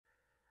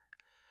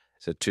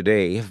So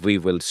today we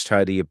will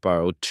study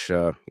about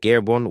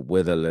airborne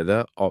weather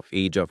radar of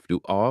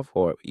AWR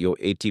for your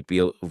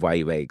ATPL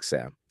Viva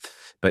exam.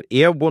 But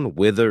airborne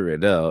weather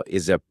radar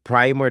is a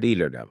primary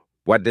radar.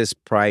 What does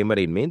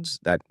primary means?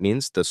 That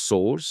means the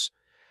source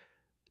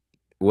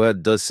where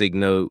the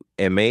signal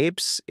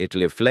emits, it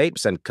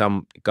reflects and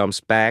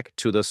comes back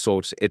to the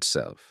source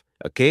itself.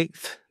 Okay,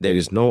 there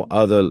is no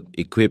other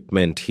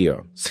equipment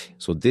here.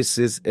 So this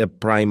is a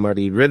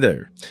primary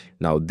radar.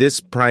 Now this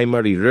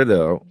primary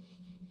radar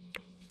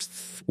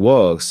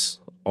works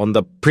on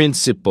the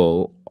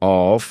principle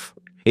of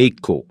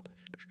echo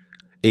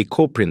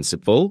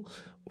principle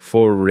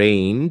for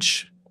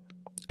range,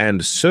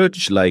 and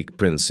searchlight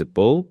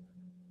principle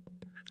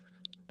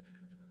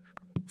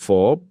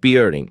for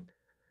peering.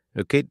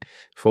 Okay,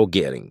 for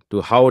getting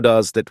to how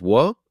does that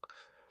work?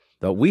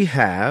 That we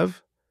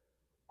have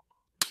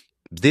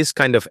this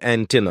kind of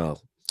antenna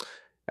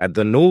at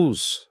the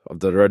nose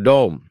of the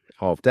radar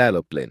of the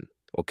aeroplane.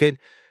 Okay,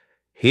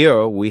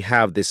 here we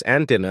have this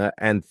antenna,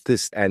 and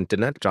this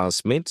antenna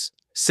transmits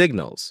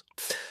signals.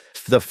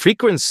 The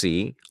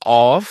frequency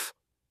of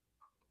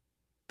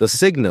the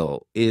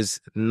signal is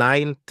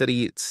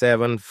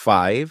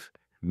 9375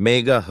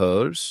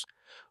 megahertz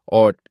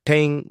or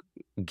 10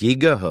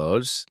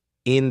 gigahertz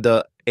in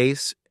the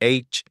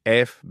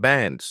SHF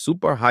band,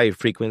 super high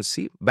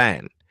frequency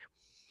band.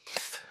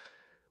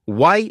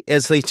 Why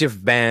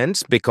SHF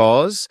bands?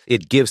 Because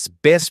it gives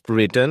best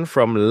return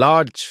from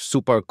large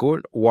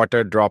supercooled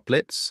water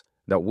droplets,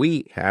 that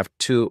we have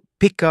to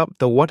pick up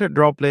the water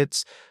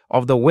droplets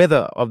of the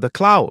weather of the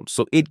cloud.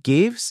 So it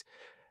gives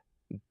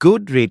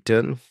good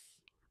return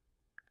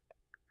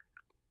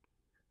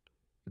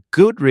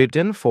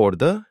for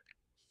the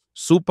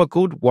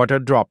supercooled water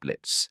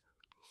droplets.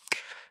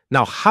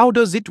 Now, how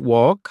does it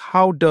work?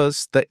 How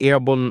does the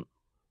airborne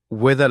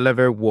weather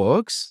radar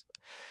works?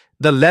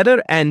 The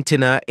radar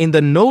antenna in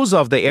the nose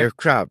of the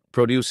aircraft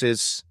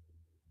produces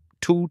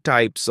two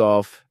types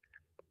of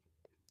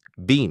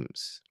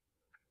beams.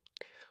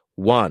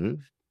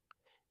 One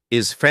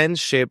is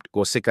fan-shaped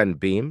cosecant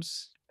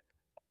beams,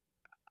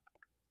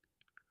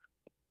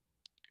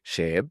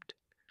 shaped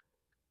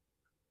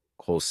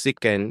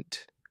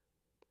cosecant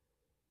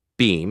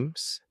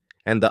beams,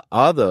 and the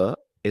other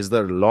is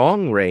the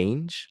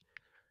long-range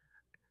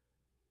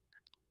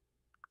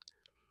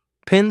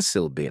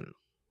pencil beam.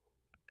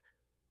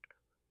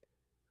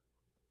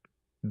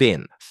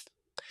 The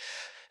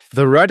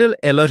radar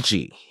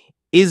energy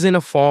is in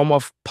a form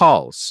of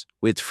pulse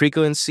with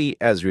frequency,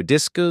 as we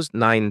discussed,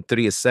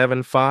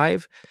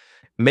 9375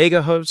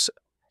 megahertz,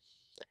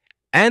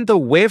 and the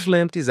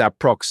wavelength is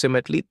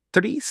approximately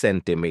 3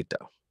 centimeter.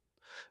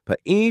 But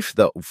if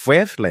the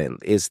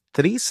wavelength is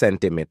 3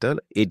 centimeter,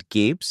 it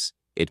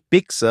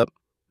picks up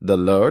the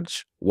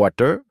large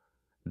water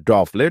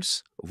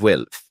droplets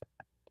width.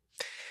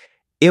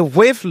 A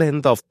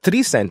wavelength of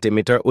 3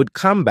 centimeter would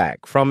come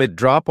back from a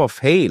drop of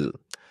hail,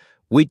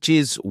 which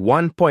is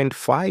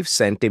 1.5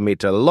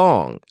 centimeter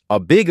long, a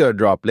bigger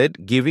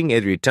droplet, giving a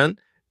return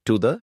to the